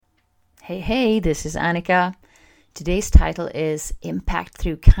Hey, this is Annika. Today's title is Impact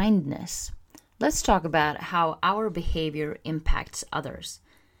Through Kindness. Let's talk about how our behavior impacts others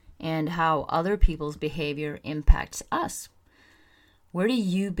and how other people's behavior impacts us. Where do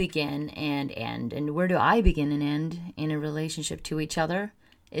you begin and end, and where do I begin and end in a relationship to each other?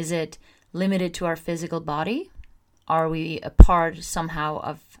 Is it limited to our physical body? Are we a part somehow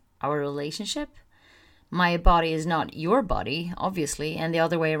of our relationship? My body is not your body, obviously, and the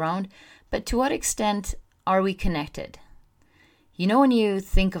other way around, but to what extent are we connected? You know, when you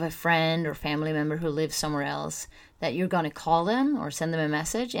think of a friend or family member who lives somewhere else, that you're going to call them or send them a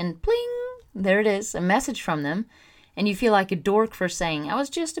message, and bling, there it is, a message from them, and you feel like a dork for saying, I was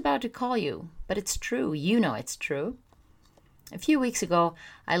just about to call you, but it's true, you know it's true. A few weeks ago,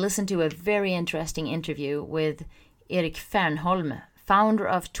 I listened to a very interesting interview with Erik Fernholm, founder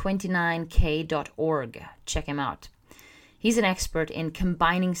of 29k.org. Check him out. He's an expert in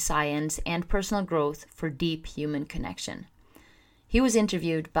combining science and personal growth for deep human connection. He was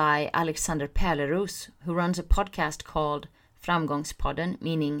interviewed by Alexander Pärleros, who runs a podcast called Framgångspodden,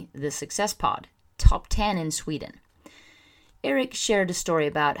 meaning the Success Pod, top 10 in Sweden. Erik shared a story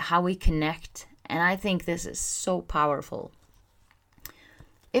about how we connect, and I think this is so powerful.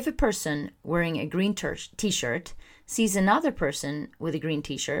 If a person wearing a green t-shirt sees another person with a green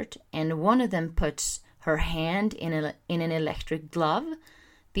t-shirt and one of them puts her hand in an electric glove,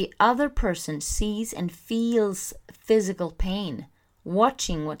 the other person sees and feels physical pain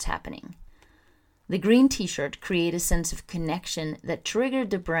watching what's happening. The green t-shirt created a sense of connection that triggered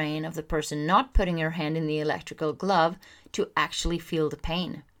the brain of the person not putting her hand in the electrical glove to actually feel the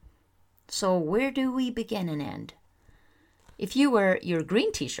pain. So where do we begin and end? If you wear your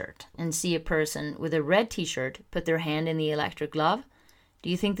green t-shirt and see a person with a red t-shirt put their hand in the electric glove, do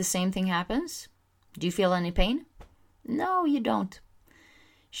you think the same thing happens? Do you feel any pain? No, you don't.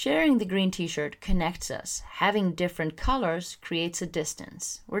 Sharing the green t-shirt connects us. Having different colors creates a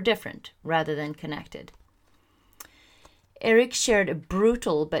distance. We're different rather than connected. Erik shared a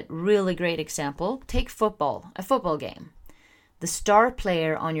brutal but really great example. Take football, a football game. The star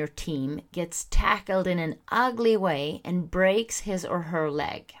player on your team gets tackled in an ugly way and breaks his or her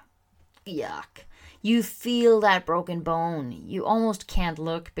leg. Yuck. You feel that broken bone. You almost can't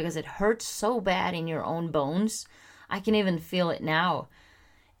look because it hurts so bad in your own bones. I can even feel it now.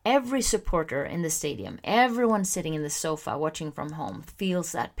 Every supporter in the stadium, everyone sitting in the sofa watching from home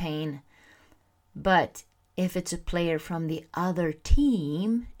feels that pain. But if it's a player from the other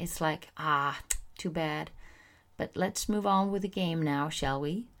team, it's like, too bad. But let's move on with the game now, shall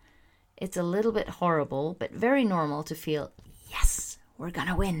we? It's a little bit horrible, but very normal to feel, yes, we're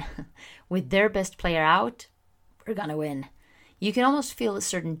gonna win. With their best player out, we're gonna win. You can almost feel a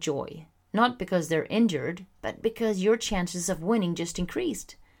certain joy, not because they're injured, but because your chances of winning just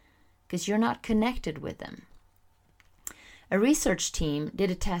increased, because you're not connected with them. A research team did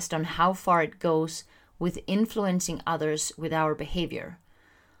a test on how far it goes with influencing others with our behavior.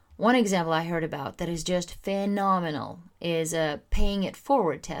 One example I heard about that is just phenomenal is a paying it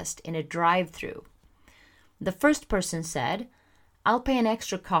forward test in a drive-thru. The first person said, I'll pay an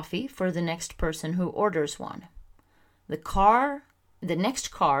extra coffee for the next person who orders one. The next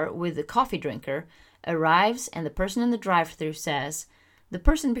car with the coffee drinker arrives and the person in the drive-thru says, the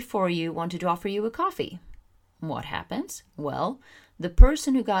person before you wanted to offer you a coffee. What happens? Well, the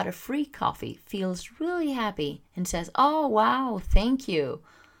person who got a free coffee feels really happy and says, oh, wow, thank you.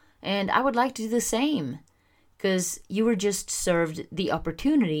 And I would like to do the same, because you were just served the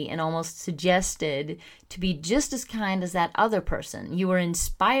opportunity and almost suggested to be just as kind as that other person. You were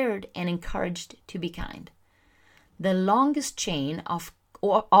inspired and encouraged to be kind. The longest chain of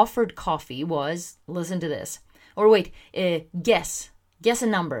offered coffee was, listen to this, or wait, guess a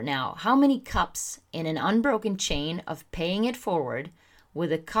number now. How many cups in an unbroken chain of paying it forward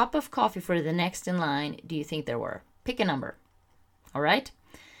with a cup of coffee for the next in line do you think there were? Pick a number. All right?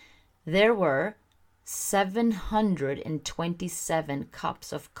 There were 727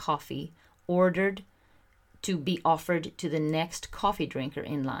 cups of coffee ordered to be offered to the next coffee drinker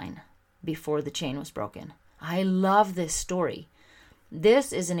in line before the chain was broken. I love this story.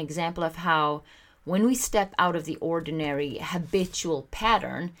 This is an example of how when we step out of the ordinary habitual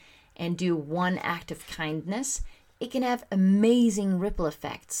pattern and do one act of kindness, it can have amazing ripple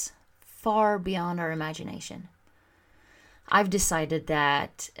effects far beyond our imagination. I've decided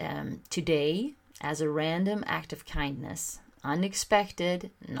that today, as a random act of kindness,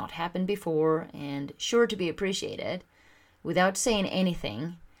 unexpected, not happened before, and sure to be appreciated, without saying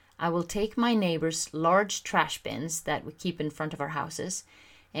anything, I will take my neighbor's large trash bins that we keep in front of our houses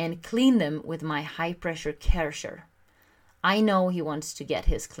and clean them with my high-pressure Kärcher. I know he wants to get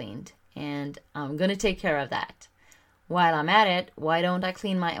his cleaned. and I'm going to take care of that. While I'm at it, why don't I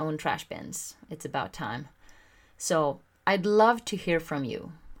clean my own trash bins? It's about time. So I'd love to hear from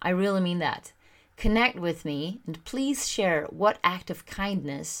you. I really mean that. Connect with me and please share what act of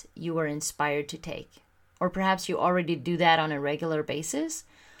kindness you were inspired to take. Or perhaps you already do that on a regular basis.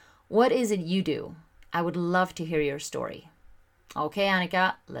 What is it you do? I would love to hear your story. Okay,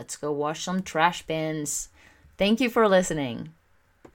 Annika, let's go wash some trash bins. Thank you for listening.